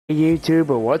YouTube,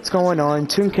 what's going on?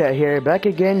 Tooncat here, back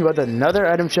again with another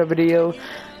item shop video.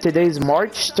 Today's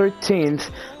March 13th,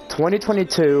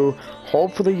 2022.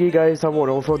 Hopefully you guys have a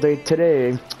wonderful day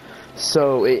today.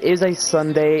 So, it is a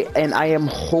Sunday, and I am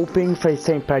hoping for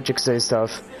St. Patrick's Day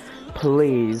stuff.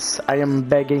 Please, I am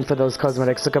begging for those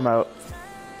cosmetics to come out.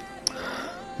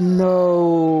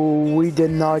 No, we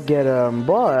did not get them,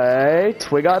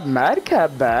 but we got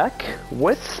Madcap back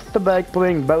with the back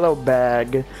bling bellow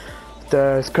bag.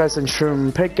 The Crescent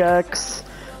Shroom pickaxe,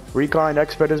 Recon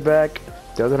Expert is back.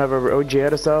 Doesn't have a OG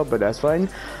Edisol, but that's fine.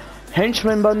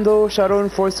 Henchman bundle, Shadow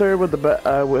Enforcer with the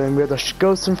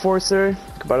Ghost Enforcer.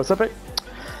 Battle separate.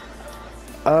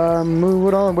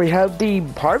 Moving on, we have the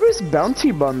Harvest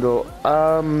Bounty bundle.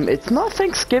 It's not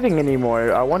Thanksgiving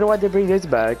anymore. I wonder why they bring this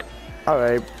back.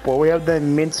 Alright, well we have the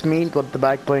mincemeat with the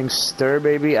back playing Stir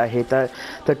Baby. I hate that.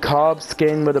 The Cobb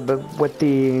skin with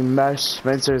the Mash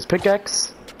Spencer's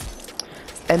pickaxe.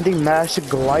 And the Mash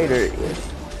Glider.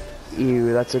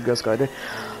 Ew, that's a ghost glider.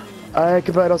 I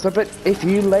can buy it all separate. If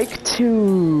you like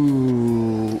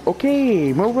to...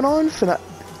 Okay, moving on for that.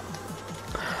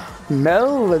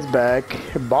 Mel is back.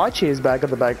 Bocce is back at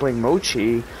the back playing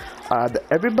Mochi.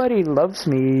 Everybody Loves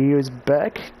Me is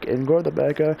back. And go to the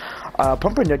back.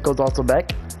 Pumpernickel's also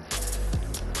back.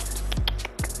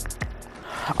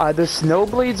 The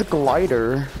Snowblade's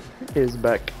Glider is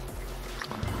back.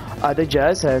 The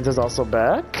Jazz Hands is also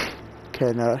back.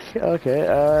 Okay,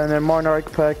 and then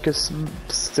Monarch Pack is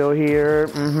still here.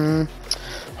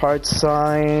 Heart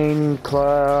Sign,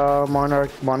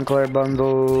 Montclair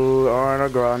Bundle, Arna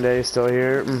Grande is still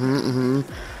here.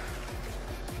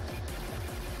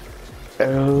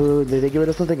 Oh, did they give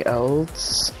us something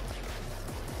else?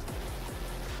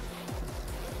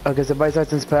 Okay, so Vice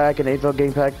Assassin's Pack and 8-Volt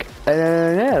Game Pack.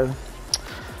 And yeah.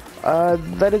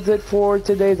 That is it for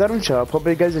today's item shop. Hope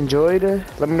you guys enjoyed.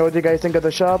 Let me know what you guys think of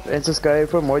the shop and subscribe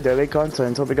for more daily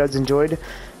content. Hope you guys enjoyed.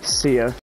 See ya.